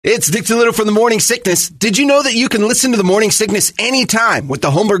It's Dick Toledo from the Morning Sickness. Did you know that you can listen to the Morning Sickness anytime with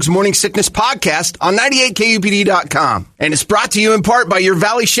the Holmberg's Morning Sickness podcast on 98KUPD.com? And it's brought to you in part by your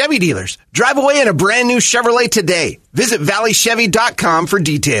Valley Chevy dealers. Drive away in a brand new Chevrolet today. Visit valleychevy.com for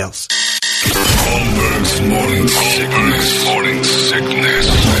details. Holmberg's Morning Sickness. Morning Sickness.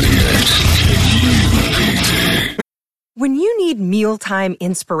 98KUPD. When you need mealtime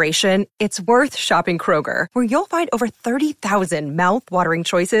inspiration, it's worth shopping Kroger, where you'll find over 30,000 mouth-watering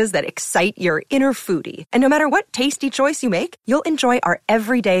choices that excite your inner foodie. And no matter what tasty choice you make, you'll enjoy our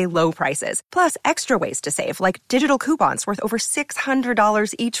everyday low prices, plus extra ways to save, like digital coupons worth over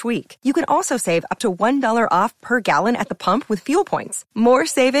 $600 each week. You can also save up to $1 off per gallon at the pump with fuel points. More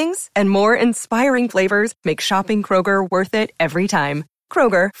savings and more inspiring flavors make shopping Kroger worth it every time.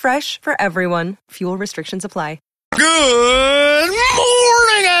 Kroger, fresh for everyone. Fuel restrictions apply. Good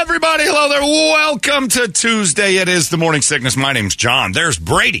morning, everybody. Hello there. Welcome to Tuesday. It is the Morning Sickness. My name's John. There's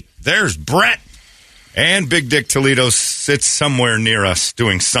Brady. There's Brett. And Big Dick Toledo sits somewhere near us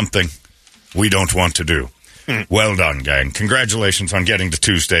doing something we don't want to do. Well done, gang. Congratulations on getting to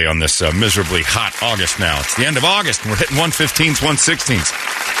Tuesday on this miserably hot August now. It's the end of August, and we're hitting 115s,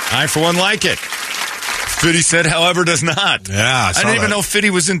 116s. I, for one, like it. Fitty said, however, does not. Yeah, I didn't even know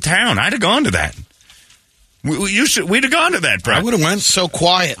Fitty was in town. I'd have gone to that. We'd have gone to that, Brett. I would have went. So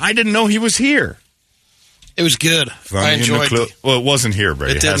quiet. I didn't know he was here. It was good. I enjoyed it. Well, it wasn't here,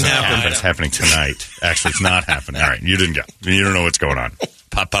 Brady. It didn't happen. It's happening tonight. Actually, it's not happening. All right, you didn't go. You don't know what's going on.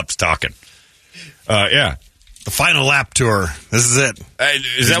 Pop-Up's talking. Yeah. The final lap tour. This is it.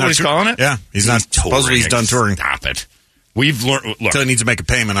 Is that what he's calling it? Yeah. He's not supposedly he's done touring. Stop it. We've learned. Look, until he needs to make a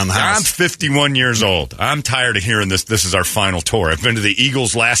payment on the house. I'm 51 years old. I'm tired of hearing this. This is our final tour. I've been to the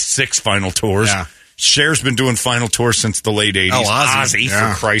Eagles' last 6 final tours. Yeah. Cher's been doing final tours since the late 80s. Oh, Ozzy.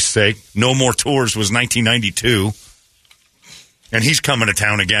 For Christ's sake. No More Tours was 1992. And he's coming to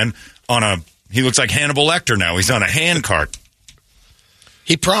town again on he looks like Hannibal Lecter now. He's on a hand cart.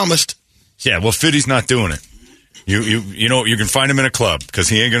 He promised. Yeah, well, Fitty's not doing it. You know, you can find him in a club because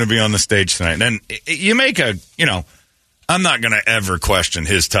he ain't going to be on the stage tonight. And then you make I'm not going to ever question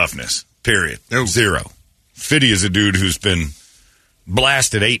his toughness, period. No. Zero. Fitty is a dude who's been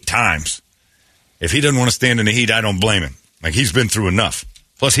blasted 8 times. If he doesn't want to stand in the heat, I don't blame him. Like, he's been through enough.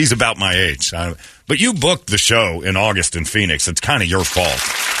 Plus, he's about my age. But you booked the show in August in Phoenix. It's kind of your fault.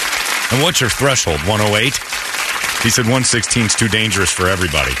 And what's your threshold, 108? He said 116 is too dangerous for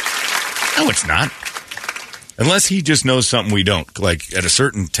everybody. No, it's not. Unless he just knows something we don't. Like, at a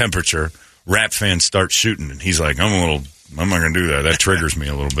certain temperature, rap fans start shooting. And he's like, I'm not going to do that. That triggers me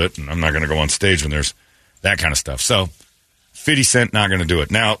a little bit. And I'm not going to go on stage when there's that kind of stuff. So, 50 Cent not going to do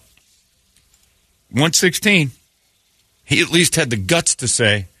it. Now, 116, he at least had the guts to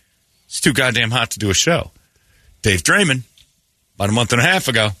say, it's too goddamn hot to do a show. Dave Draymond, about a month and a half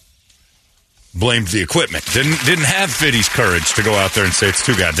ago, blamed the equipment. Didn't have Fitty's courage to go out there and say, it's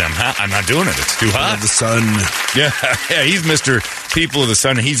too goddamn hot. I'm not doing it. It's too hot. The sun. Yeah, he's Mr. People of the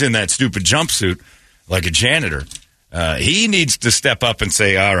Sun. He's in that stupid jumpsuit like a janitor. He needs to step up and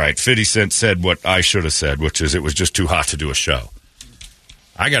say, all right, 50 Cent said what I should have said, which is it was just too hot to do a show.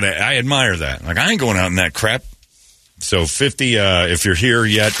 I admire that. Like, I ain't going out in that crap. So 50, if you're here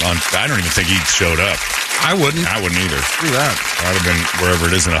yet, I don't even think he showed up. I wouldn't either. Screw that. I'd have been wherever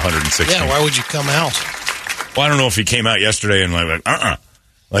it is in 116. Yeah, why would you come out? Well, I don't know if he came out yesterday and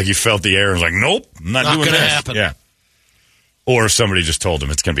like he felt the air and was like, nope, I'm not doing gonna this. happen. Yeah. Or somebody just told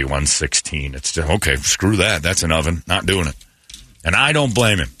him it's going to be 116. It's just, okay, screw that. That's an oven. Not doing it. And I don't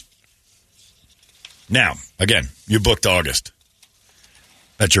blame him. Now, again, you booked August.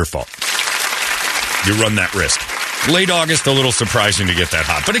 That's your fault. You run that risk. Late August, a little surprising to get that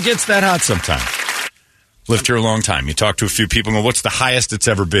hot. But it gets that hot sometimes. Lived here a long time. You talk to a few people and go, what's the highest it's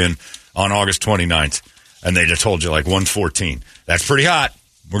ever been on August 29th? And they just told you like 114. That's pretty hot.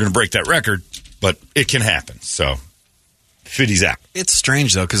 We're going to break that record, but it can happen. So, 50's out. It's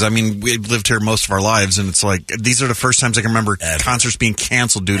strange, though, because, I mean, we've lived here most of our lives, and it's like, these are the first times I can remember concerts being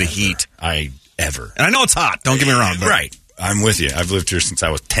canceled due to heat. Ever. And I know it's hot. Don't get me wrong. But. Right. I'm with you. I've lived here since I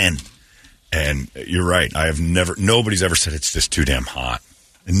was 10. And you're right. Nobody's ever said it's just too damn hot.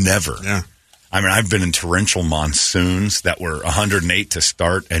 Never. Yeah. I mean, I've been in torrential monsoons that were 108 to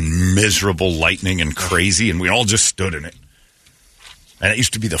start and miserable lightning and crazy, and we all just stood in it. And it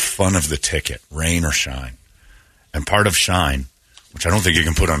used to be the fun of the ticket, rain or shine. And part of shine, which I don't think you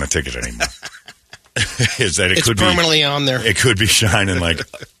can put on a ticket anymore, is that it's permanently on there. It could be shining like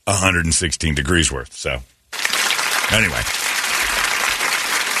 116 degrees worth. So, anyway,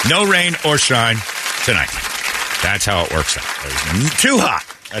 no rain or shine tonight. That's how it works out. Too hot.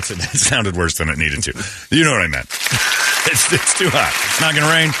 That sounded worse than it needed to. You know what I meant. It's too hot. It's not going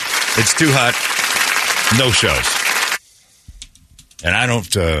to rain. It's too hot. No shows. And I don't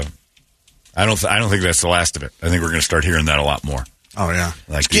think that's the last of it. I think we're going to start hearing that a lot more. Oh, yeah.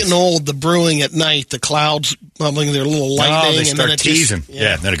 Like It's getting old, the brewing at night, the clouds bubbling their little lightning. They start teasing.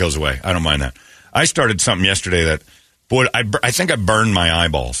 Yeah, then it goes away. I don't mind that. I started something yesterday that, boy, I think I burned my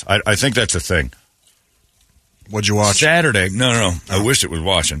eyeballs. I think that's a thing. What'd you watch? Saturday. No. I wish it was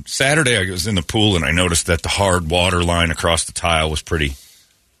watching. Saturday, I was in the pool, and I noticed that the hard water line across the tile was pretty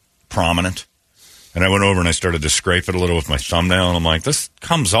prominent. And I went over and I started to scrape it a little with my thumbnail, and I'm like, this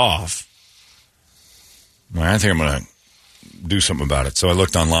comes off. I think I'm going to do something about it. So I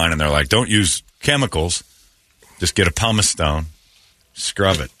looked online, and they're like, don't use chemicals. Just get a pumice stone,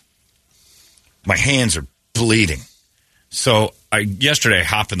 scrub it. My hands are bleeding. So yesterday I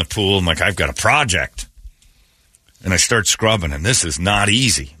hop in the pool. I'm like, I've got a project. And I start scrubbing, and this is not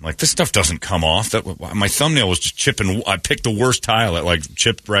easy. I'm like, this stuff doesn't come off. My thumbnail was just chipping. I picked the worst tile. It like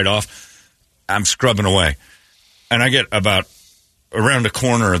chipped right off. I'm scrubbing away. And I get about around the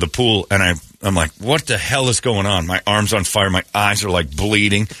corner of the pool, and I'm like, what the hell is going on? My arm's on fire. My eyes are like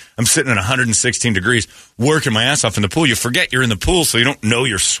bleeding. I'm sitting at 116 degrees, working my ass off in the pool. You forget you're in the pool, so you don't know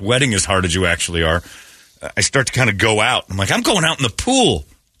you're sweating as hard as you actually are. I start to kind of go out. I'm like, I'm going out in the pool.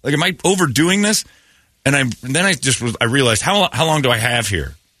 Like, am I overdoing this? And then I realized, how long do I have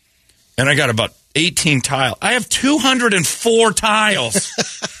here? And I got about 18 tiles. I have 204 tiles.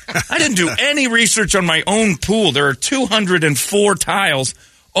 I didn't do any research on my own pool. There are 204 tiles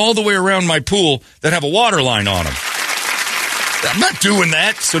all the way around my pool that have a water line on them. I'm not doing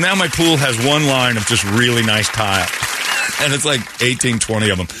that. So now my pool has one line of just really nice tile. And it's like 18, 20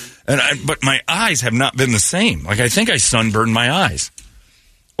 of them. But my eyes have not been the same. Like, I think I sunburned my eyes.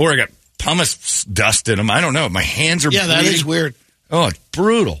 Or I got pumice dust in them. I don't know. My hands are bleeding. That is weird. Oh, it's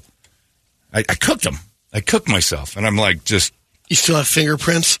brutal. I cooked them. I cooked myself. And I'm like, just... You still have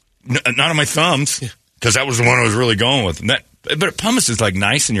fingerprints? Not on my thumbs. Because that was the one I was really going with. But pumice is like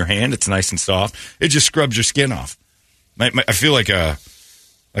nice in your hand. It's nice and soft. It just scrubs your skin off. I feel like I've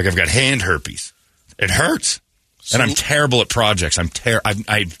got hand herpes. It hurts. And I'm terrible at projects.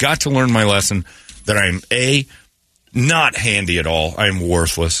 I've got to learn my lesson that I'm A, not handy at all. I am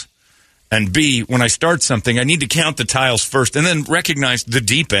worthless. And B, when I start something, I need to count the tiles first and then recognize the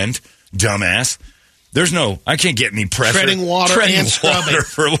deep end, dumbass. I can't get any pressure. Treading water and scrubbing.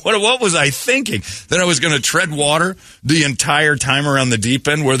 What was I thinking? That I was going to tread water the entire time around the deep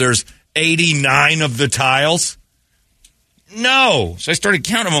end where there's 89 of the tiles? No. So I started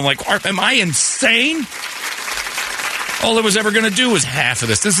counting them. I'm like, am I insane? All I was ever going to do was half of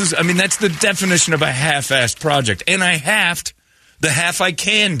this. That's the definition of a half-assed project. And I halved the half I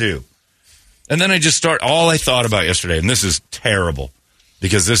can do. And then all I thought about yesterday, and this is terrible,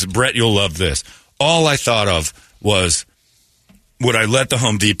 because Brett, you'll love this. All I thought of was, would I let the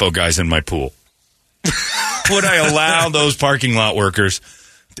Home Depot guys in my pool? Would I allow those parking lot workers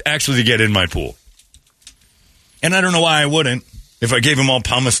to actually get in my pool? And I don't know why I wouldn't. If I gave them all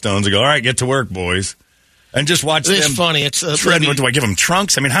pumice stones, I go, all right, get to work, boys. And just watch them. It's funny. Tread. Do I give them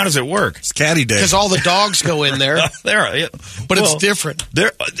trunks? I mean, how does it work? It's caddy day. Because all the dogs go in there. But it's different.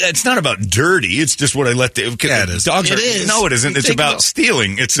 It's not about dirty. It's just what I let the it is. Dogs it is. No, it isn't. It's about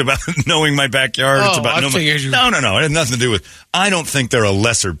stealing. It's about knowing my backyard. It's about No. It has nothing to do with. I don't think they're a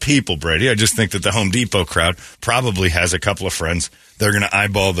lesser people, Brady. I just think that the Home Depot crowd probably has a couple of friends. They're going to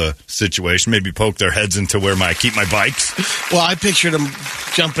eyeball the situation, maybe poke their heads into where I keep my bikes. Well, I pictured them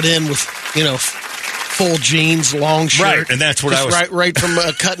jumping in with, full jeans, long shirt. Right, and that's what I was... Right from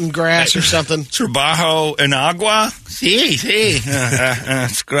cutting grass or something. Trabajo en agua. Sí.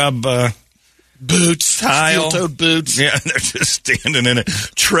 Scrub... boots. Tile. Steel-toed boots. Yeah, they're just standing in it,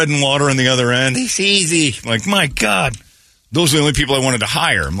 treading water on the other end. It's easy. I'm like, my God. Those are the only people I wanted to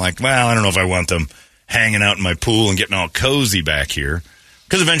hire. I'm like, well, I don't know if I want them hanging out in my pool and getting all cozy back here.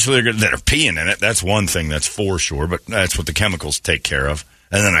 Because eventually they're peeing in it. That's one thing that's for sure, but that's what the chemicals take care of.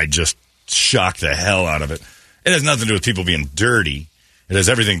 And then I just shock the hell out of it. It has nothing to do with people being dirty. It has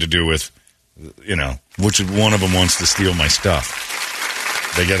everything to do with, which one of them wants to steal my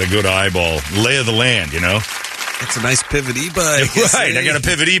stuff. They got a good eyeball. Lay of the land, It's a nice pivot e-bike. Right, I got a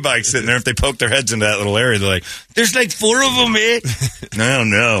pivot e-bike sitting there. If they poke their heads into that little area, they're like, there's like 4 of them, man.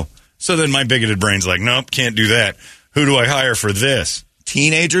 No. So then my bigoted brain's like, nope, can't do that. Who do I hire for this?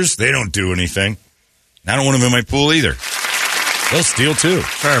 Teenagers? They don't do anything. I don't want them in my pool either. They'll steal too.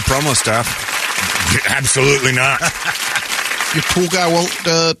 Fair promo staff. Absolutely not. Your pool guy won't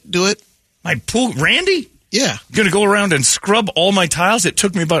do it? My pool, Randy? Yeah. Going to go around and scrub all my tiles? It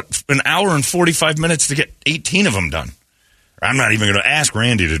took me about an hour and 45 minutes to get 18 of them done. I'm not even going to ask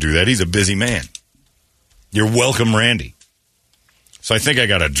Randy to do that. He's a busy man. You're welcome, Randy. So I think I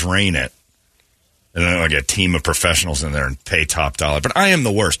got to drain it. And then I get a team of professionals in there and pay top dollar. But I am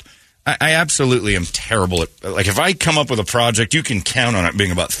the worst. I absolutely am terrible at, like, if I come up with a project, you can count on it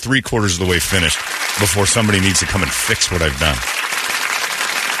being about 3/4 of the way finished before somebody needs to come and fix what I've done.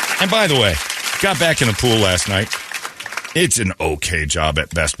 And by the way, got back in the pool last night. It's an okay job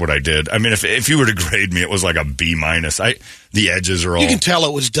at best what I did. I mean, if you were to grade me, it was like a B-. The edges are all... You can tell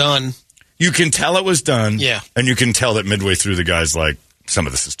it was done. You can tell it was done. Yeah. And you can tell that midway through the guy's like, some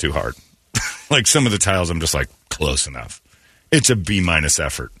of this is too hard. Like some of the tiles, I'm just like, close enough. It's a B-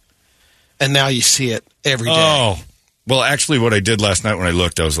 effort. And now you see it every day. Oh. Well, actually, what I did last night when I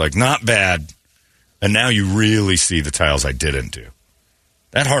looked, I was like, not bad. And now you really see the tiles I didn't do.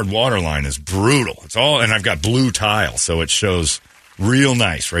 That hard water line is brutal. It's all, and I've got blue tile, so it shows real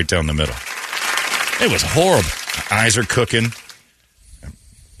nice right down the middle. It was horrible. My eyes are cooking.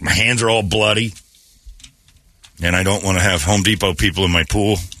 My hands are all bloody. And I don't want to have Home Depot people in my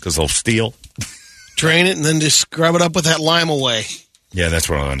pool because they'll steal. Drain it and then just scrub it up with that lime away. Yeah, that's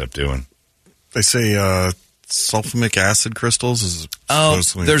what I'll end up doing. They say sulfamic acid crystals is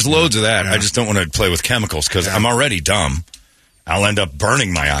there's loads of that. Yeah. I just don't want to play with chemicals because I'm already dumb. I'll end up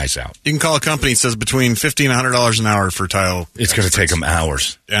burning my eyes out. You can call a company that says between $50 and $100 an hour for tile. It's going to take them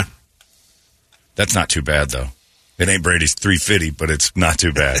hours. Yeah. That's not too bad, though. It ain't Brady's $350, but it's not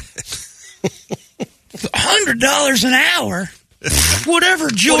too bad. $100 an hour? Whatever,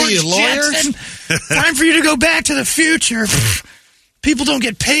 George what are you, lawyers? Jetson. Time for you to go back to the future. People don't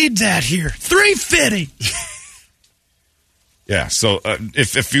get paid that here. $350. Yeah, so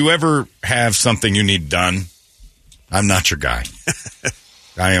if you ever have something you need done, I'm not your guy.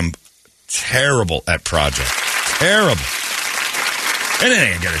 I am terrible at projects. Terrible. And it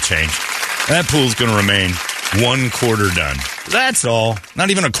ain't going to change. That pool's going to remain 1/4 done. That's all.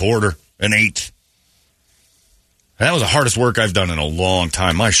 Not even a quarter. An 1/8. That was the hardest work I've done in a long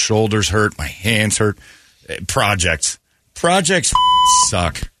time. My shoulders hurt. My hands hurt. Projects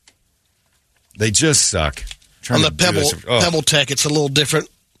suck. They just suck. On the Pebble Tech, it's a little different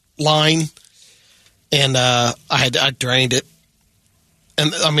line. And I drained it.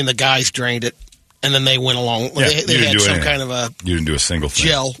 And I mean, the guys drained it. And then they went along. Yeah, they had some anything. kind of a... You didn't do a single thing.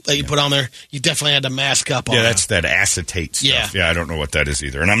 Gel that you put on there. You definitely had to mask up on it. Yeah, that's that acetate stuff. Yeah. I don't know what that is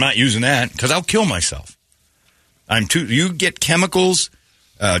either. And I'm not using that because I'll kill myself. You get chemicals,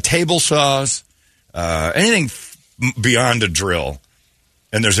 table saws, anything beyond a drill,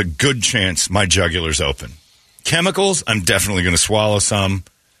 and there's a good chance my jugular's open. Chemicals, I'm definitely going to swallow some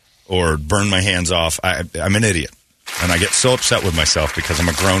or burn my hands off. I'm an idiot. And I get so upset with myself because I'm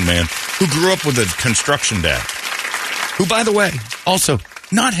a grown man who grew up with a construction dad. Who, by the way, also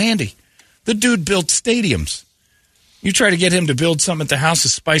not handy. The dude built stadiums. You try to get him to build something at the house,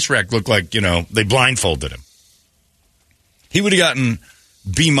 his spice rack looked like, they blindfolded him. He would have gotten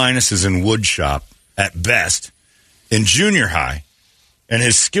B- in wood shop at best in junior high, and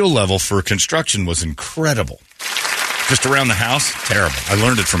his skill level for construction was incredible. Just around the house, terrible. I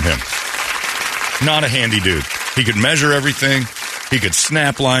learned it from him. Not a handy dude. He could measure everything. He could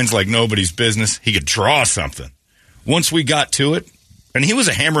snap lines like nobody's business. He could draw something. Once we got to it, and he was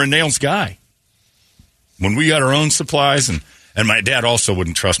a hammer and nails guy. When we got our own supplies, and my dad also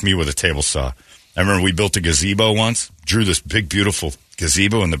wouldn't trust me with a table saw. I remember we built a gazebo once, drew this big, beautiful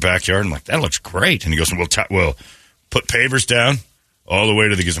gazebo in the backyard. I'm like, that looks great. And he goes, well, put pavers down all the way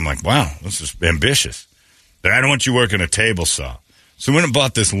to the gazebo. I'm like, wow, this is ambitious. But I don't want you working a table saw. So we went and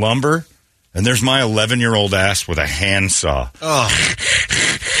bought this lumber, and there's my 11-year-old ass with a hand saw. Oh.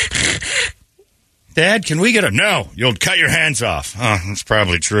 Dad, can we get a... No, you'll cut your hands off. Oh, that's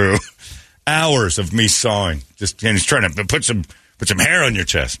probably true. Hours of me sawing. And he's trying to put some hair on your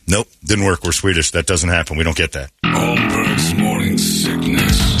chest. Nope, didn't work. We're Swedish. That doesn't happen. We don't get that. Holmberg's Morning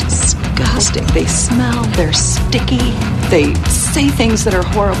Sickness. Disgusting. They smell. They're sticky. They say things that are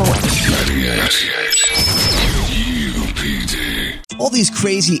horrible. 98 UPD. All these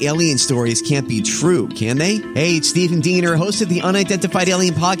crazy alien stories can't be true, can they? Hey, it's Stephen Diener, host of the Unidentified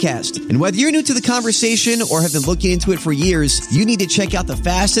Alien Podcast. And whether you're new to the conversation or have been looking into it for years, you need to check out the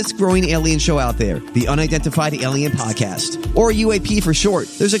fastest growing alien show out there, the Unidentified Alien Podcast, or UAP for short.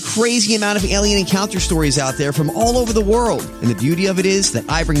 There's a crazy amount of alien encounter stories out there from all over the world. And the beauty of it is that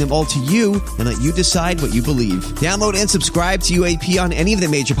I bring them all to you and let you decide what you believe. Download and subscribe to UAP on any of the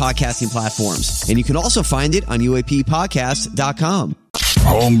major podcasting platforms. And you can also find it on UAPpodcast.com.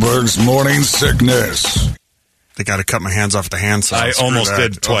 Holmberg's Morning Sickness. They got to cut my hands off the handsaw. I Screw almost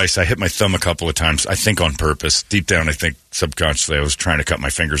that. did twice. I hit my thumb a couple of times, I think on purpose. Deep down, I think subconsciously I was trying to cut my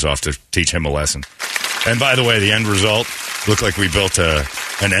fingers off to teach him a lesson. And by the way, the end result looked like we built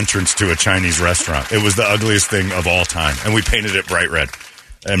an entrance to a Chinese restaurant. It was the ugliest thing of all time. And we painted it bright red.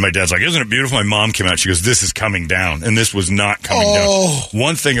 And my dad's like, isn't it beautiful? My mom came out. She goes, this is coming down. And this was not coming down.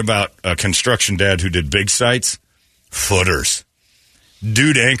 One thing about a construction dad who did big sites, footers.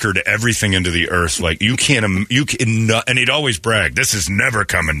 Dude anchored everything into the earth. Like, you can, and he'd always brag, this is never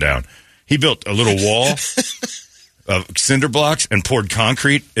coming down. He built a little wall of cinder blocks and poured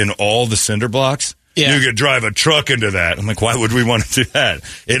concrete in all the cinder blocks. Yeah. You could drive a truck into that. I'm like, why would we want to do that?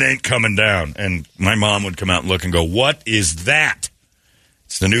 It ain't coming down. And my mom would come out and look and go, what is that?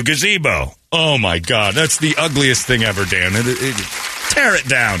 It's the new gazebo. Oh, my God. That's the ugliest thing ever, Dan. Tear it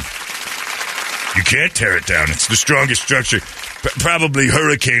down. You can't tear it down. It's the strongest structure. Probably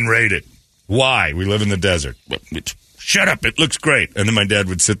hurricane rated. Why? We live in the desert. Shut up. It looks great. And then my dad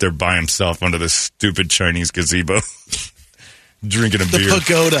would sit there by himself under this stupid Chinese gazebo. Drinking a beer. The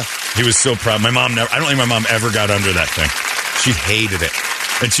pagoda. He was so proud. My mom never. I don't think my mom ever got under that thing. She hated it,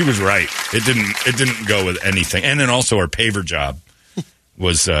 and she was right. It didn't go with anything. And then also our paver job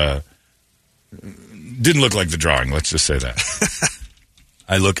was didn't look like the drawing. Let's just say that.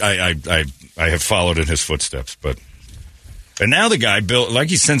 I have followed in his footsteps, and now the guy built, like,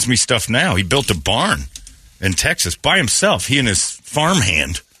 he sends me stuff now. He built a barn in Texas by himself. He and his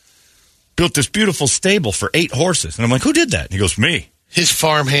farmhand built this beautiful stable for 8 horses. And I'm like, who did that? And he goes, me. His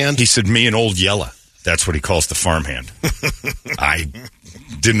farmhand? He said, me and old Yella. That's what he calls the farmhand. I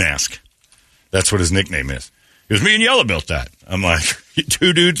didn't ask. That's what his nickname is. He goes, me and Yella built that. I'm like, you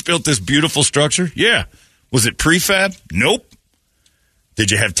 2 dudes built this beautiful structure? Yeah. Was it prefab? Nope. Did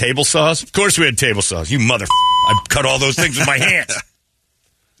you have table saws? Of course we had table saws. You mother... I cut all those things with my hands.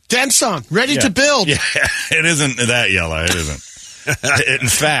 Denson, ready to build. Yeah, it isn't that Yella. It isn't. In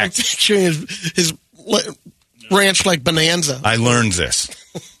fact, his ranch like Bonanza. I learned this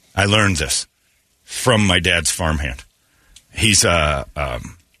from my dad's farmhand. He's half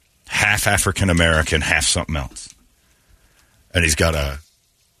African American, half something else, and he's got a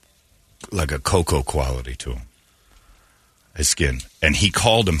cocoa quality to him. His skin, and he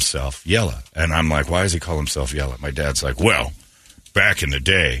called himself Yella, and I'm like, why does he call himself Yella? My dad's like, well, back in the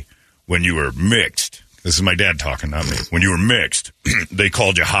day when you were mixed. This is my dad talking, not me. When you were mixed, they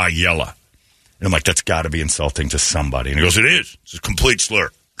called you High Yella. And I'm like, that's got to be insulting to somebody. And he goes, it is. It's a complete slur.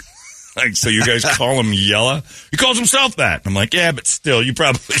 Like, so you guys call him Yella? He calls himself that. I'm like, yeah, but still, you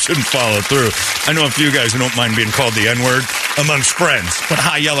probably shouldn't follow through. I know a few guys who don't mind being called the N-word amongst friends. But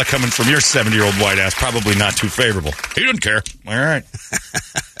High Yella coming from your 70-year-old white ass, probably not too favorable. He didn't care. All right.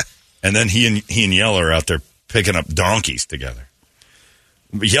 And then he and Yella are out there picking up donkeys together.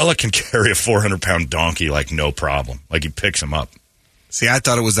 Yella can carry a 400-pound donkey like no problem. Like, he picks them up. See, I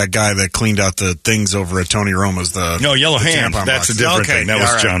thought it was that guy that cleaned out the things over at Tony Roma's. No, Yellow Hand. That's a different thing. That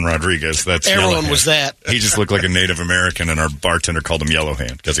was John Rodriguez. That's everyone was that. He just looked like a Native American, and our bartender called him Yellow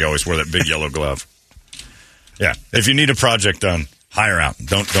Hand because he always wore that big yellow glove. Yeah, if you need a project done, hire out.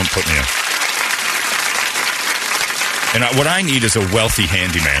 Don't put me in. And what I need is a wealthy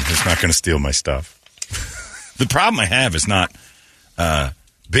handyman who's not going to steal my stuff. The problem I have is not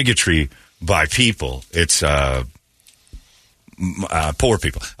bigotry by people. It's poor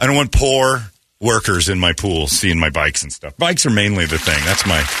people. I don't want poor workers in my pool seeing my bikes and stuff. Bikes are mainly the thing. That's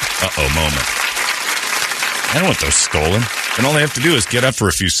my moment. I don't want those stolen. And all they have to do is get up for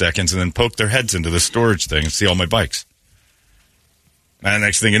a few seconds and then poke their heads into the storage thing and see all my bikes. And the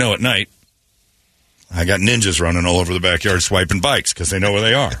next thing you know, at night, I got ninjas running all over the backyard swiping bikes because they know where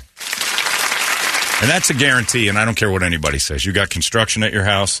they are. And that's a guarantee, and I don't care what anybody says. You got construction at your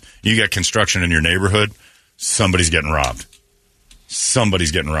house, you got construction in your neighborhood, somebody's getting robbed.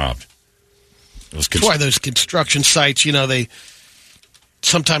 Somebody's getting robbed. That's why those construction sites, they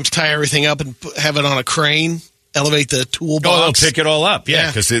sometimes tie everything up and have it on a crane, elevate the toolbox. Oh, they'll pick it all up, yeah,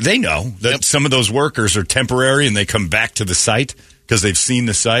 because they know that some of those workers are temporary and they come back to the site because they've seen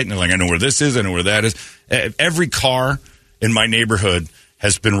the site and they're like, I know where this is, I know where that is. Every car in my neighborhood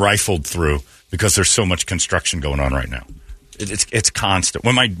has been rifled through because there's so much construction going on right now. It's constant.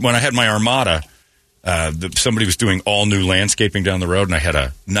 When I had my Armada, somebody was doing all new landscaping down the road, and I had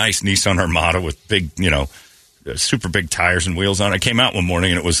a nice Nissan Armada with big, super big tires and wheels on. I came out one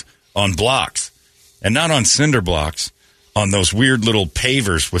morning and it was on blocks, and not on cinder blocks, on those weird little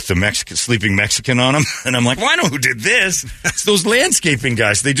pavers with the sleeping Mexican on them. And I'm like, well, I know who did this. It's those landscaping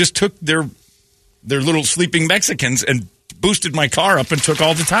guys. They just took their little sleeping Mexicans and boosted my car up and took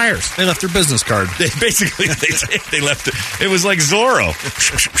all the tires. They left their business card. They basically, they left it. It was like Zorro.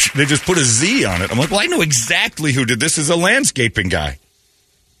 They just put a Z on it. I'm like, well, I know exactly who did this as a landscaping guy.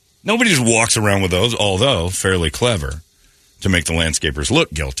 Nobody just walks around with those, although fairly clever to make the landscapers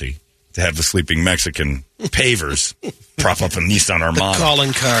look guilty, to have the sleeping Mexican pavers prop up a Nissan Armada. The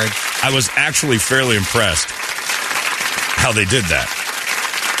calling card. I was actually fairly impressed how they did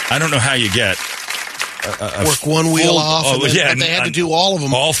that. I don't know how you get work one wheel off, but they had to do all of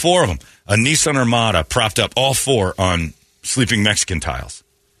them. All four of them. A Nissan Armada propped up, all four on sleeping Mexican tiles.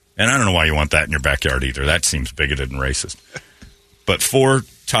 And I don't know why you want that in your backyard either. That seems bigoted and racist. But 4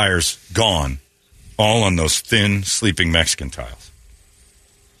 tires gone, all on those thin sleeping Mexican tiles.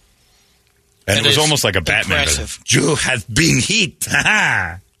 And it was almost like a Batman. You have been hit.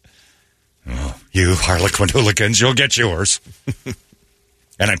 Oh, you Harlequin hooligans, you'll get yours.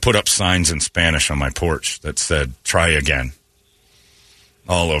 And I put up signs in Spanish on my porch that said, try again.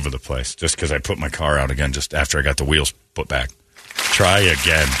 All over the place. Just because I put my car out again just after I got the wheels put back. Try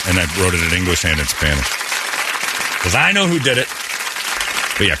again. And I wrote it in English and in Spanish. Because I know who did it.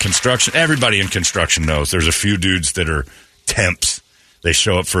 But yeah, construction. Everybody in construction knows. There's a few dudes that are temps. They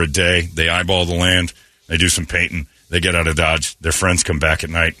show up for a day. They eyeball the land. They do some painting. They get out of Dodge. Their friends come back at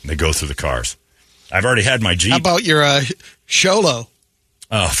night. And they go through the cars. I've already had my Jeep. How about your Sholo?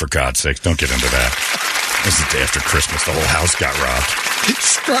 Oh, for God's sake, don't get into that. This is the day after Christmas. The whole house got robbed.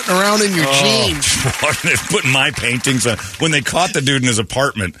 Strutting around in your jeans. Putting my paintings on. When they caught the dude in his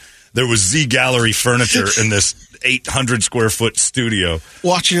apartment, there was Z Gallery furniture in this 800-square-foot studio.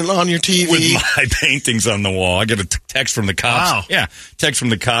 Watching it on your TV. With my paintings on the wall. I get a text from the cops. Wow. Yeah, text from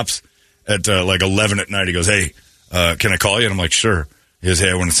the cops at like 11 at night. He goes, hey, can I call you? And I'm like, sure. He goes,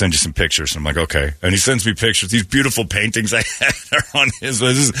 hey, I want to send you some pictures. And I'm like, okay. And he sends me pictures. These beautiful paintings I had are on his.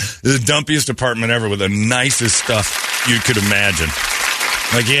 This is the dumpiest apartment ever with the nicest stuff you could imagine.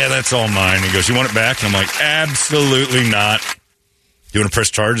 I'm like, yeah, that's all mine. He goes, you want it back? And I'm like, absolutely not. You want to press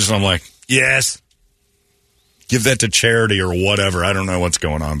charges? And I'm like, yes. Give that to charity or whatever. I don't know what's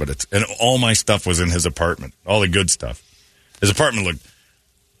going on, but and all my stuff was in his apartment. All the good stuff. His apartment looked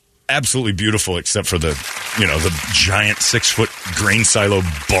absolutely beautiful, except for the giant 6-foot grain silo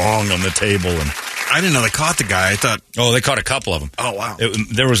bong on the table. And I didn't know they caught the guy. I thought, they caught a couple of them. Oh wow!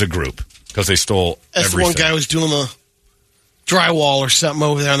 There was a group because they stole everything. One guy was doing the drywall or something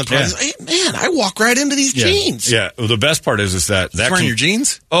over there on the place. Hey, man, I walk right into these jeans. Yeah. Well, the best part is that wearing your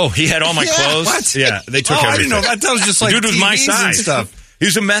jeans. Oh, he had all my clothes. What? Yeah, they took everything. I didn't know. That was just like the dude was my TVs size and stuff. He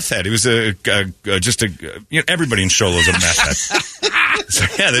was a meth head. He was everybody in Sholo's a meth head. So,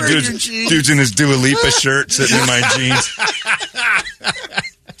 yeah, the dude's in his Dua Lipa shirt sitting in my jeans.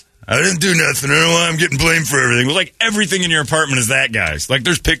 I didn't do nothing. I don't know why I'm getting blamed for everything. Well, like, everything in your apartment is that guy's. Like,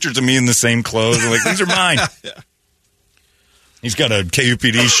 there's pictures of me in the same clothes. I'm like, these are mine. He's got a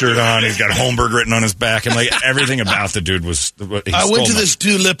KUPD shirt on. He's got Holmberg written on his back. And, like, everything about the dude was... I went to this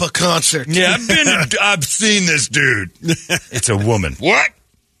Dua Lipa concert. Yeah, I've seen this dude. It's a woman. What?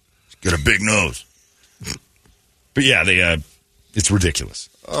 He's got a big nose. But, yeah, it's ridiculous.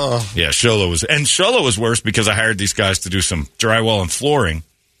 Oh. Yeah, Sholo was worse because I hired these guys to do some drywall and flooring.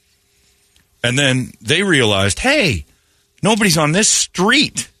 And then they realized, hey, nobody's on this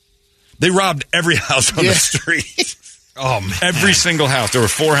street. They robbed every house on the street. Oh, man. Every single house. There were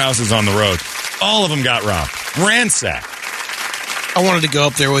 4 houses on the road. All of them got robbed. Ransacked. I wanted to go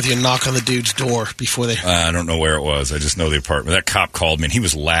up there with you and knock on the dude's door before they... I don't know where it was. I just know the apartment. That cop called me, and he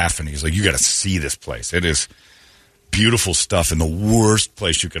was laughing. He's like, you got to see this place. It is beautiful stuff in the worst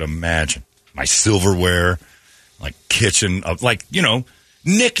place you could imagine. My silverware, like kitchen, like,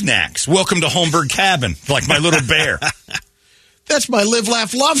 knickknacks. Welcome to Holmberg Cabin, like my little bear. That's my live,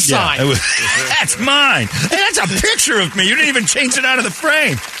 laugh, love sign. Yeah, that's mine. Hey, that's a picture of me. You didn't even change it out of the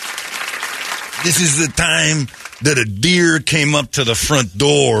frame. This is the time that a deer came up to the front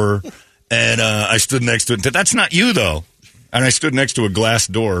door, and I stood next to it. That's not you, though. And I stood next to a glass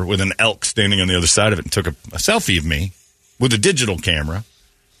door with an elk standing on the other side of it and took a selfie of me with a digital camera.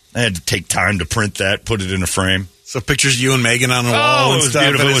 I had to take time to print that, put it in a frame. So pictures of you and Megan on the wall and stuff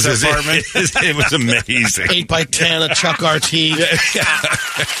beautiful. in his apartment. It was amazing. 8x10, a Chuck RT.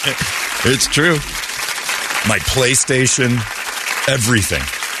 It's true. My PlayStation, everything.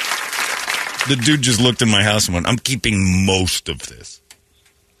 The dude just looked in my house and went, I'm keeping most of this.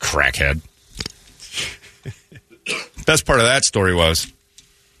 Crackhead. Best part of that story was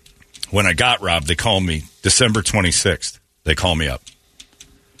when I got robbed, they called me December 26th. They call me up.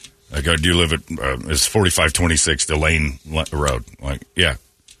 I go, do you live at, it's 4526 Delane Road? I'm like, yeah.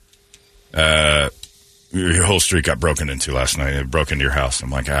 Your whole street got broken into last night. It broke into your house. I'm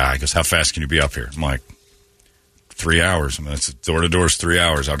like, he goes, how fast can you be up here? I'm like, 3 hours. I mean, it's door to door is 3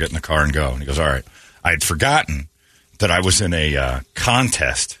 hours. I'll get in the car and go. And he goes, all right. I had forgotten that I was in a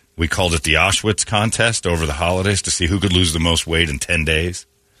contest. We called it the Auschwitz contest over the holidays to see who could lose the most weight in 10 days.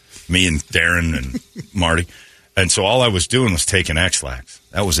 Me and Darren and Marty. And so all I was doing was taking X-Lax.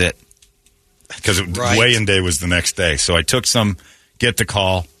 That was it. Because weigh-in day was the next day. So I took some, get the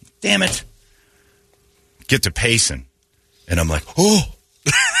call. Damn it. Get to pacing. And I'm like, oh,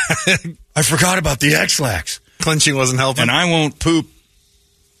 I forgot about the X-Lax. Clenching wasn't helping. And I won't poop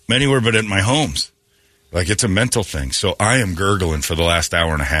anywhere but at my homes. Like, it's a mental thing. So I am gurgling for the last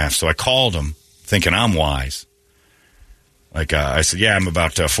hour and a half. So I called him thinking I'm wise. Like, I said, yeah, I'm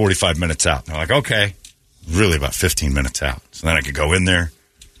about 45 minutes out. And they're like, okay. Really about 15 minutes out. So then I could go in there,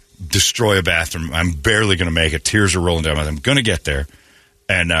 destroy a bathroom. I'm barely going to make it. Tears are rolling down my eyes. I'm going to get there.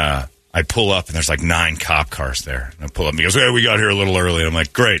 And I pull up, and there's like 9 cop cars there. And I pull up, and he goes, hey, we got here a little early. And I'm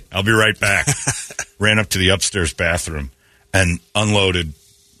like, great, I'll be right back. Ran up to the upstairs bathroom and unloaded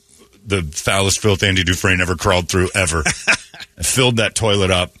the foulest filth Andy Dufresne ever crawled through ever. I filled that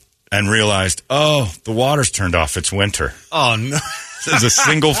toilet up and realized, oh, the water's turned off. It's winter. Oh, no. It was a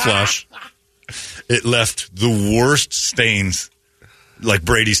single flush. It left the worst stains, like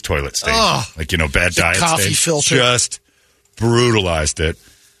Brady's toilet stains. Oh, like, bad diet coffee stains. Filter. Just brutalized it.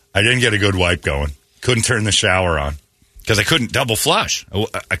 I didn't get a good wipe going. Couldn't turn the shower on because I couldn't double flush.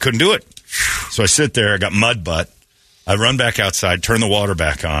 I couldn't do it. So I sit there. I got mud butt. I run back outside, turn the water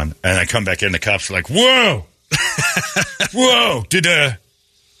back on, and I come back in. The cops are like, whoa. Whoa.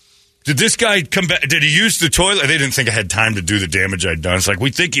 Did this guy come back? Did he use the toilet? They didn't think I had time to do the damage I'd done. It's like, we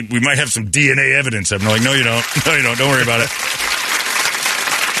think we might have some DNA evidence. I'm like, no, you don't. No, you don't. Don't worry about it.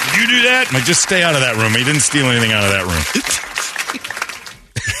 Did you do that? I'm like, just stay out of that room. He didn't steal anything out of that room.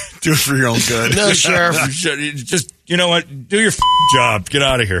 Do it for your own good. No, Sheriff. Just, you know what? Do your job. Get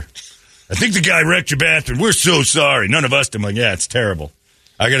out of here. I think the guy wrecked your bathroom. We're so sorry. None of us. I'm like, yeah, it's terrible.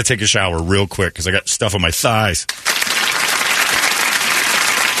 I got to take a shower real quick because I got stuff on my thighs.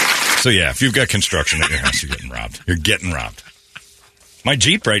 So, yeah, if you've got construction at your house, you're getting robbed. You're getting robbed. My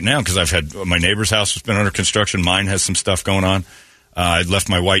Jeep right now, because I've had my neighbor's house has been under construction. Mine has some stuff going on. I left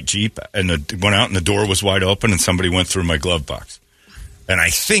my white Jeep and went out and the door was wide open and somebody went through my glove box. And I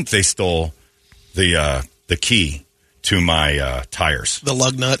think they stole the key to my tires. The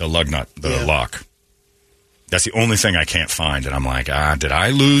lug nut? The lug nut, the lock. That's the only thing I can't find. And I'm like, did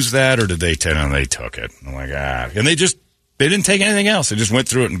I lose that or did they take it? And they took it. I'm like, And they didn't take anything else. They just went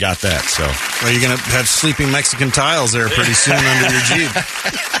through it and got that. So, well, you're going to have sleeping Mexican tiles there pretty soon under your Jeep.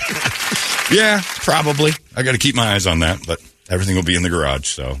 Yeah, probably. I got to keep my eyes on that, but everything will be in the garage.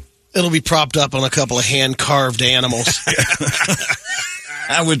 So it'll be propped up on a couple of hand carved animals.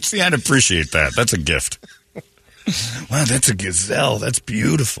 I'd appreciate that. That's a gift. Wow, that's a gazelle. That's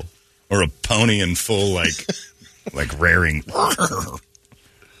beautiful. Or a pony in full like raring.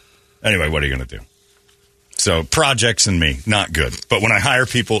 Anyway, what are you going to do? So projects and me, not good. But when I hire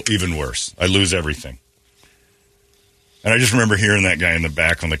people, even worse. I lose everything. And I just remember hearing that guy in the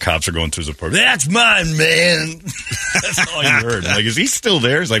back when the cops are going through his apartment. That's mine, man. That's all you heard. I'm like, is he still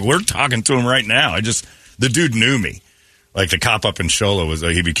there? He's like, we're talking to him right now. The dude knew me. Like the cop up in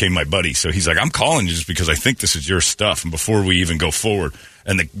Shola he became my buddy. So he's like, I'm calling you just because I think this is your stuff. And before we even go forward,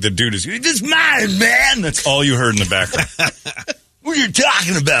 and the dude is, this is mine, man. That's all you heard in the background. What are you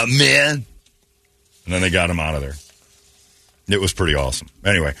talking about, man? And then they got him out of there. It was pretty awesome.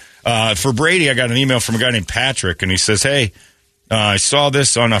 Anyway, for Brady, I got an email from a guy named Patrick, and he says, hey, I saw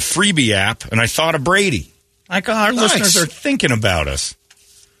this on a freebie app, and I thought of Brady. Like, our listeners are thinking about us.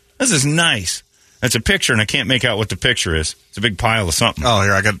 This is nice. That's a picture, and I can't make out what the picture is. It's a big pile of something. Oh,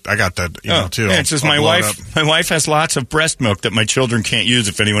 here, I got that email, too. Yeah, it says, my wife has lots of breast milk that my children can't use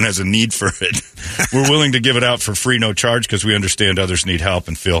if anyone has a need for it. We're willing to give it out for free, no charge, because we understand others need help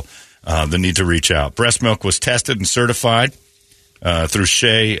and feel the need to reach out. Breast milk was tested and certified through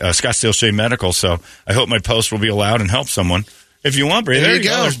Scottsdale Shea Medical, so I hope my post will be allowed and help someone. If you want, Brady, there you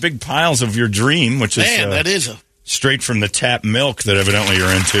go. There's big piles of your dream, which is that is straight from the tap milk that evidently you're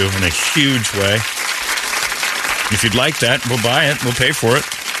into in a huge way. If you'd like that, we'll buy it. We'll pay for it.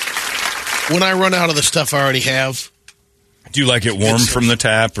 When I run out of the stuff I already have. Do you like it warm from the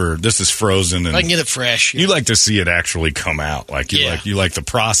tap, or this is frozen? And I can get it fresh. You like to see it actually come out. You like the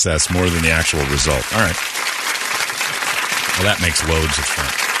process more than the actual result. All right. Well, that makes loads of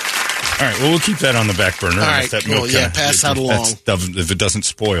fun. All right. Well, we'll keep that on the back burner. All right. That milk pass that along. If it doesn't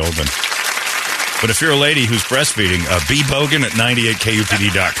spoil, then. But if you're a lady who's breastfeeding, B. Bogan at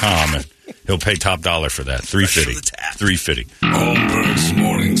 98kupd.com, and he'll pay top dollar for that. $350. Holmberg's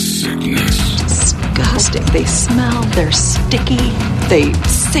Morning Sickness. Disgusting. They smell. They're sticky. They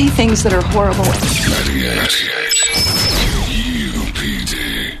say things that are horrible. 98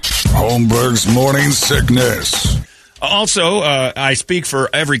 UPD. Holmberg's Morning Sickness. Also, I speak for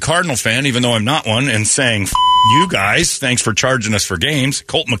every Cardinal fan, even though I'm not one, and saying, you guys, thanks for charging us for games.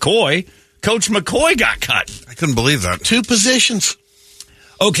 Colt McCoy, Coach McCoy got cut. I couldn't believe that. 2 positions.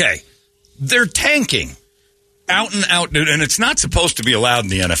 Okay, they're tanking. Out and out, dude, and it's not supposed to be allowed in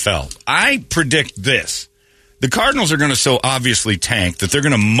the NFL. I predict this. The Cardinals are going to so obviously tank that they're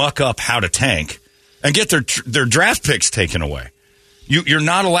going to muck up how to tank and get their draft picks taken away. You're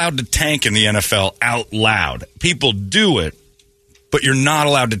not allowed to tank in the NFL out loud. People do it, but you're not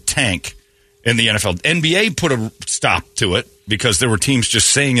allowed to tank in the NFL. NBA put a stop to it because there were teams just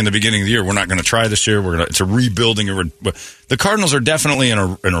saying in the beginning of the year, we're not going to try this year. It's a rebuilding. The Cardinals are definitely in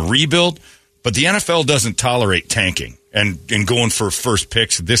a rebuild, but the NFL doesn't tolerate tanking and going for first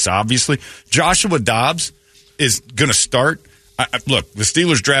picks this obviously. Joshua Dobbs is going to start. Look, the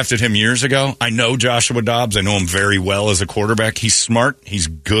Steelers drafted him years ago. I know Joshua Dobbs. I know him very well as a quarterback. He's smart. He's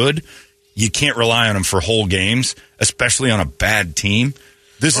good. You can't rely on him for whole games, especially on a bad team.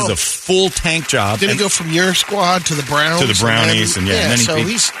 This is a full tank job. Did he go from your squad to the Browns? To the Brownies, and then so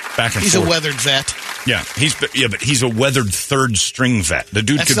he's back and forth. He's a weathered vet. Yeah, but he's a weathered third string vet. The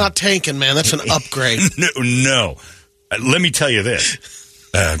dude That's not tanking, man. That's an upgrade. No. Let me tell you this.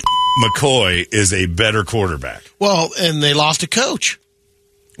 McCoy is a better quarterback. Well, and they lost a coach.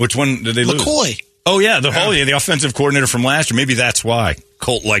 Which one did they lose? McCoy. Oh, yeah, the offensive coordinator from last year. Maybe that's why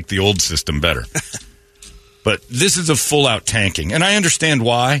Colt liked the old system better. But this is a full-out tanking, and I understand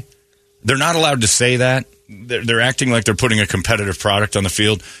why. They're not allowed to say that. They're acting like they're putting a competitive product on the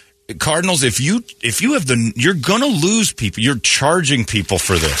field. Cardinals, if you have you're going to lose people. You're charging people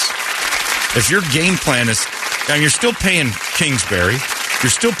for this. If your game plan is, now you're still paying Kingsbury. You're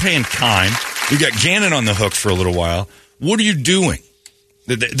still paying Kime. You got Gannon on the hook for a little while. What are you doing?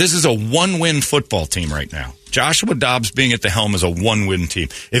 This is a one-win football team right now. Joshua Dobbs being at the helm is a one-win team.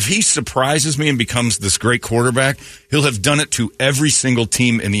 If he surprises me and becomes this great quarterback, he'll have done it to every single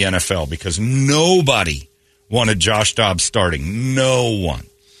team in the NFL because nobody wanted Josh Dobbs starting. No one.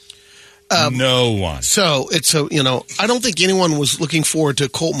 No one. So, I don't think anyone was looking forward to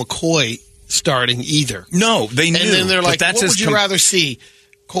Colt McCoy starting either. No, they knew. And then they're like, what would you rather see?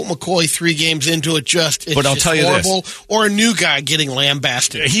 Colt McCoy 3 games into it but I'll tell you horrible, this. Or a new guy getting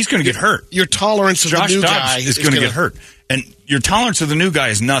lambasted. He's going to get hurt. Your tolerance of Josh the new Dobbs guy is going to get hurt. And your tolerance of the new guy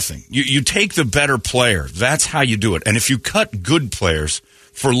is nothing. You take the better player. That's how you do it. And if you cut good players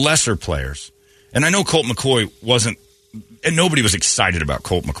for lesser players, and I know Colt McCoy wasn't, and nobody was excited about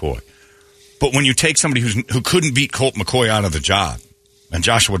Colt McCoy. But when you take somebody who couldn't beat Colt McCoy out of the job, and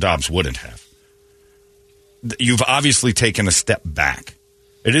Joshua Dobbs wouldn't have, you've obviously taken a step back.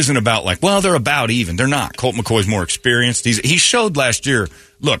 It isn't about they're about even. They're not. Colt McCoy's more experienced. He showed last year,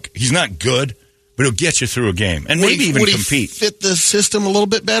 look, he's not good, but he'll get you through a game and maybe even compete. He fit the system a little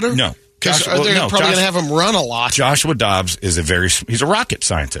bit better? No. Because they're probably going to have him run a lot. Joshua Dobbs is he's a rocket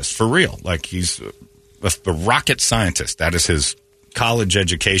scientist, for real. He's a rocket scientist. That is his college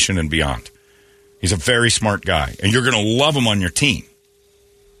education and beyond. He's a very smart guy, and you're going to love him on your team.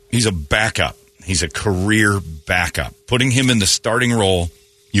 He's a backup. He's a career backup. Putting him in the starting role,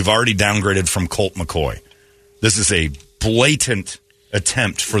 you've already downgraded from Colt McCoy. This is a blatant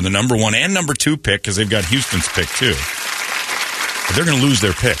attempt for the number 1 and number 2 pick because they've got Houston's pick too. But they're going to lose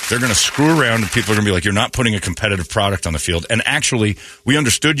their pick. They're going to screw around and people are going to be like, you're not putting a competitive product on the field. And actually, we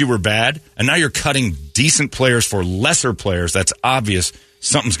understood you were bad, and now you're cutting decent players for lesser players. That's obvious.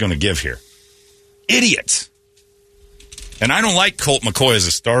 Something's going to give here. Idiots. And I don't like Colt McCoy as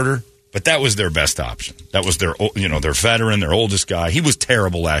a starter. But that was their best option. That was their veteran, their oldest guy. He was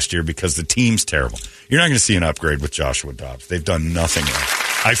terrible last year because the team's terrible. You're not going to see an upgrade with Joshua Dobbs. They've done nothing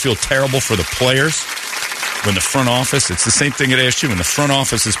else. I feel terrible for the players. When the front office, it's the same thing at ASU. When the front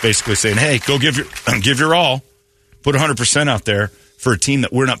office is basically saying, hey, go give your all. Put 100% out there for a team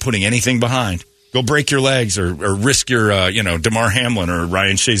that we're not putting anything behind. Go break your legs or risk your, DeMar Hamlin or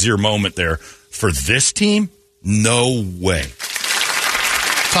Ryan Shazier moment there. For this team, no way.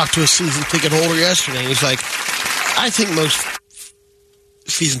 Talked to a season ticket holder yesterday. He's like, I think most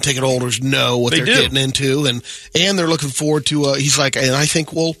season ticket holders know what they're getting into, and they're looking forward to. He's like, and I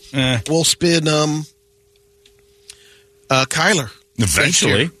think we'll spin Kyler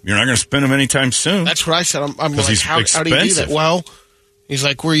eventually. You're not going to spin him anytime soon. That's what I said. I'm like, how do you do that? Well, he's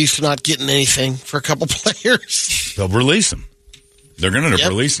like, we're used to not getting anything for a couple players. They'll release him. They're going to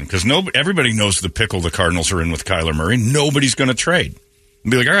release him because everybody knows the pickle the Cardinals are in with Kyler Murray. Nobody's going to trade.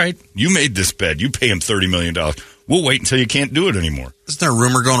 Be like, all right, you made this bed. You pay him $30 million. We'll wait until you can't do it anymore. Isn't there a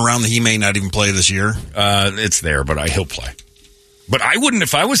rumor going around that he may not even play this year? It's there, but he'll play. But I wouldn't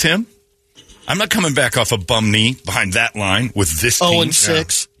if I was him. I'm not coming back off a bum knee behind that line with this team.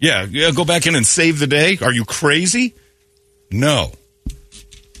 0-6. Yeah, go back in and save the day. Are you crazy? No.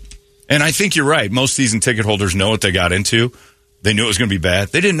 And I think you're right. Most season ticket holders know what they got into. They knew it was going to be bad.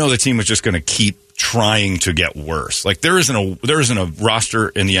 They didn't know the team was just going to keep trying to get worse. Like there isn't a roster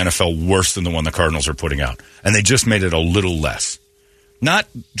in the NFL worse than the one the Cardinals are putting out. And they just made it a little less. Not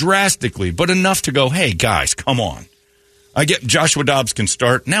drastically, but enough to go, hey, guys, come on. I get Joshua Dobbs can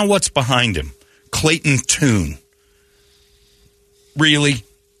start. Now what's behind him? Clayton Tune. Really?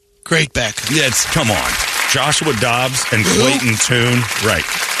 Great back. Come on. Joshua Dobbs and Clayton Tune. Right.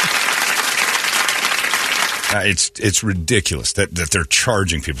 It's ridiculous that they're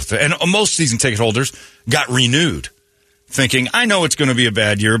charging people. And most season ticket holders got renewed thinking, I know it's going to be a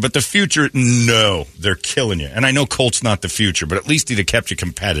bad year, but the future, no, they're killing you. And I know Colt's not the future, but at least he'd have kept you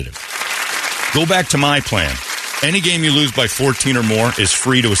competitive. Go back to my plan. Any game you lose by 14 or more is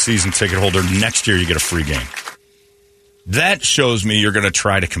free to a season ticket holder. Next year, you get a free game. That shows me you're going to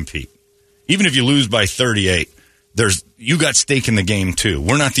try to compete. Even if you lose by 38, you got stake in the game, too.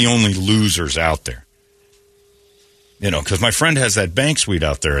 We're not the only losers out there. Because my friend has that bank suite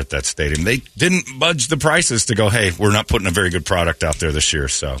out there at that stadium. They didn't budge the prices to go, hey, we're not putting a very good product out there this year.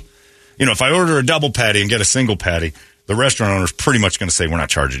 So, if I order a double patty and get a single patty, the restaurant owner's pretty much going to say, we're not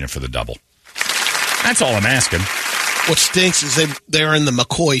charging you for the double. That's all I'm asking. What stinks is they're in the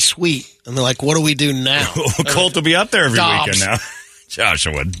McCoy suite, and they're like, what do we do now? Colt will be up there every Dobbs. weekend now.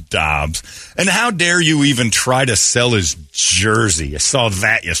 Joshua Dobbs. And how dare you even try to sell his jersey? I saw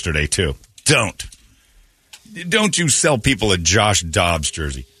that yesterday, too. Don't you sell people a Josh Dobbs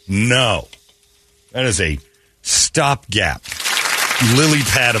jersey. No. That is a stopgap lily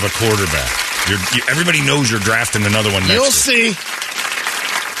pad of a quarterback. Everybody knows you're drafting another one next year. You'll see.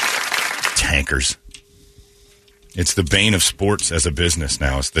 Tankers. It's the bane of sports as a business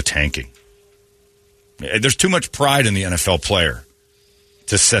now. It's the tanking. There's too much pride in the NFL player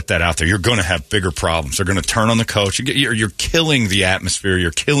to set that out there. You're going to have bigger problems. They're going to turn on the coach. You're killing the atmosphere.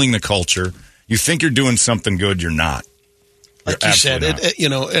 You're killing the culture. You think you're doing something good, you're not. Like you said,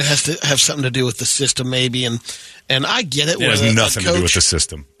 it has to have something to do with the system, maybe, and I get it. It has nothing to do with the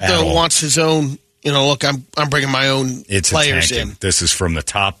system. Wants his own. Look, I'm bringing my own players in. This is from the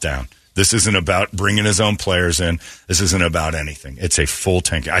top down. This isn't about bringing his own players in. This isn't about anything. It's a full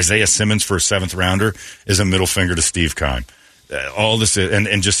tank. Isaiah Simmons for a 7th rounder is a middle finger to Steve Keim. All this is,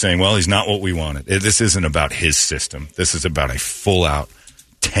 and just saying, well, he's not what we wanted. This isn't about his system. This is about a full out.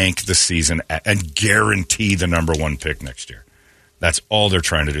 Tank the season and guarantee the number 1 pick next year. That's all they're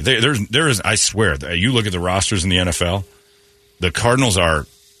trying to do. There is, I swear, you look at the rosters in the NFL, the Cardinals are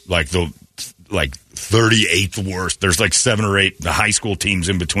like 38th worst. There's like 7 or 8 the high school teams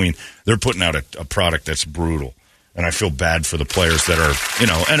in between. They're putting out a product that's brutal. And I feel bad for the players that are,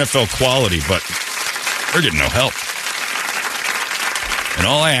 NFL quality, but they're getting no help. And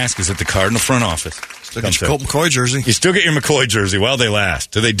all I ask is that the Cardinal front office. Still get your Colt McCoy jersey. You still get your McCoy jersey while they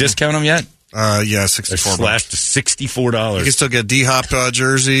last. Do they discount them yet? Yeah, $64. They're slashed to $64. You can still get D-Hop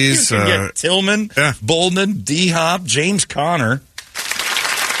jerseys. You can get Tillman, Bolden, D-Hop, James Conner.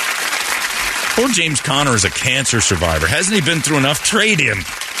 Poor James Conner is a cancer survivor. Hasn't he been through enough? Trade him.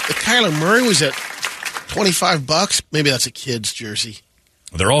 The Kyler Murray was at $25. Maybe that's a kid's jersey.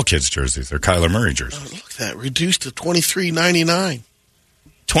 They're all kids' jerseys. They're Kyler Murray jerseys. Oh, look at that. Reduced to $23.99.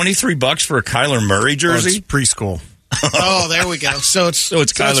 $23 for a Kyler Murray jersey? It's preschool. Oh, there we go. So it's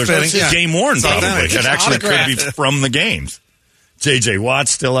Kyler's Game worn, probably. It actually could be from the games. J.J.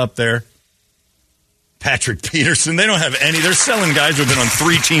 Watt's still up there. Patrick Peterson. They don't have any. They're selling guys who have been on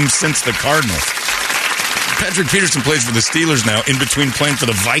 3 teams since the Cardinals. Patrick Peterson plays for the Steelers now, in between playing for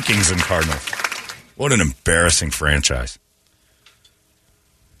the Vikings and Cardinals. What an embarrassing franchise.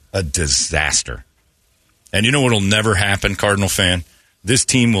 A disaster. And you know what will never happen, Cardinal fan? This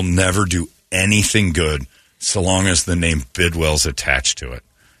team will never do anything good so long as the name Bidwell's attached to it.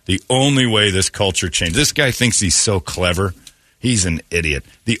 The only way this culture changes, this guy thinks he's so clever. He's an idiot.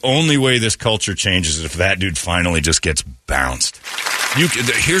 The only way this culture changes is if that dude finally just gets bounced.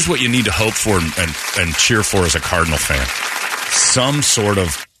 Here's what you need to hope for and cheer for as a Cardinal fan. Some sort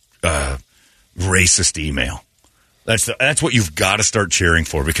of racist email. That's what you've got to start cheering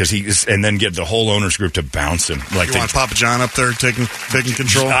for, because and then get the whole owners group to bounce him. Like you want Papa John up there taking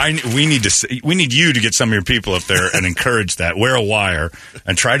control? We need you to get some of your people up there and encourage that. Wear a wire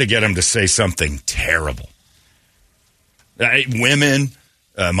and try to get him to say something terrible. Women,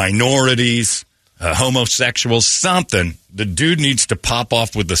 minorities, homosexuals, something. The dude needs to pop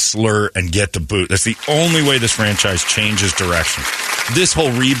off with the slur and get the boot. That's the only way this franchise changes direction. This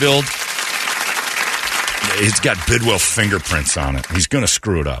whole rebuild, It's got Bidwell fingerprints on it. He's going to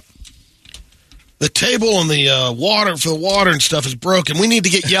screw it up. The table and the water for the water and stuff is broken. We need to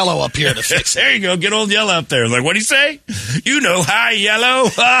get Yellow up here to fix it. There you go. Get old Yellow up there. Like, what'd he say? You know, hi, Yellow.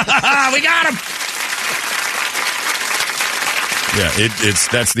 We got him. Yeah,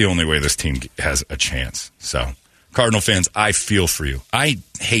 that's the only way this team has a chance. So, Cardinal fans, I feel for you. I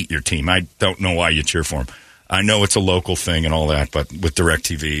hate your team. I don't know why you cheer for them. I know it's a local thing and all that, but with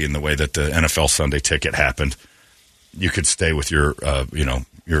DirecTV and the way that the NFL Sunday Ticket happened, you could stay with your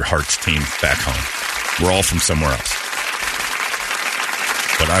heart's team back home. We're all from somewhere else.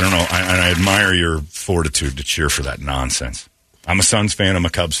 But I don't know. I admire your fortitude to cheer for that nonsense. I'm a Suns fan. I'm a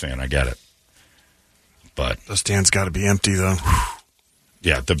Cubs fan. I get it. But the stand's got to be empty, though.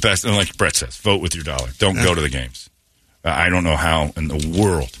 Yeah, the best, and like Brett says, vote with your dollar. Don't go to the games. I don't know how in the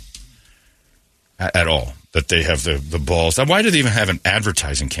world at all that they have the balls. Why do they even have an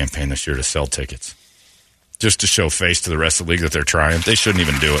advertising campaign this year to sell tickets? Just to show face to the rest of the league that they're trying? They shouldn't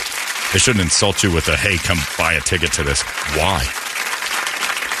even do it. They shouldn't insult you with a, hey, come buy a ticket to this. Why?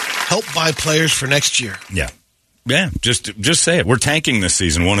 Help buy players for next year. Yeah. Yeah, just say it. We're tanking this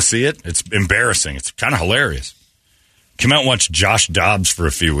season. Want to see it? It's embarrassing. It's kind of hilarious. Come out and watch Josh Dobbs for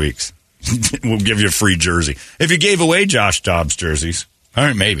a few weeks. We'll give you a free jersey. If you gave away Josh Dobbs jerseys, all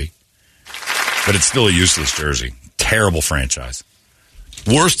right, maybe. But it's still a useless jersey. Terrible franchise.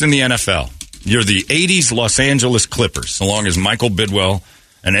 Worst in the NFL. You're the 80s Los Angeles Clippers, so long as Michael Bidwell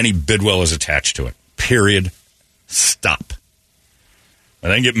and any Bidwell is attached to it. Period. Stop.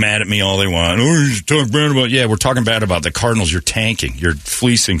 And they can get mad at me all they want. Oh, you talk bad about... Yeah, we're talking bad about the Cardinals. You're tanking. You're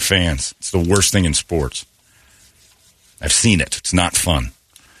fleecing fans. It's the worst thing in sports. I've seen it. It's not fun.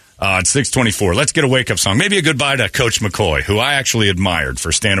 It's 6:24. Let's get a wake-up song. Maybe a goodbye to Coach McCoy, who I actually admired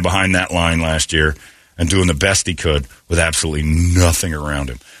for standing behind that line last year and doing the best he could with absolutely nothing around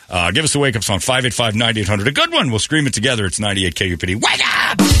him. Give us a wake-up song, 585-9800. A good one. We'll scream it together. It's 98 KUPD. Wake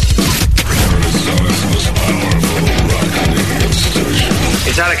up! Arizona's most powerful rock radio station.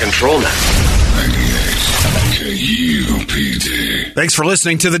 It's out of control now. 98 KUPD. Thanks for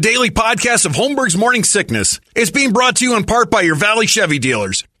listening to the daily podcast of Holmberg's Morning Sickness. It's being brought to you in part by your Valley Chevy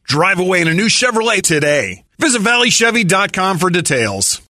dealers. Drive away in a new Chevrolet today. Visit valleychevy.com for details.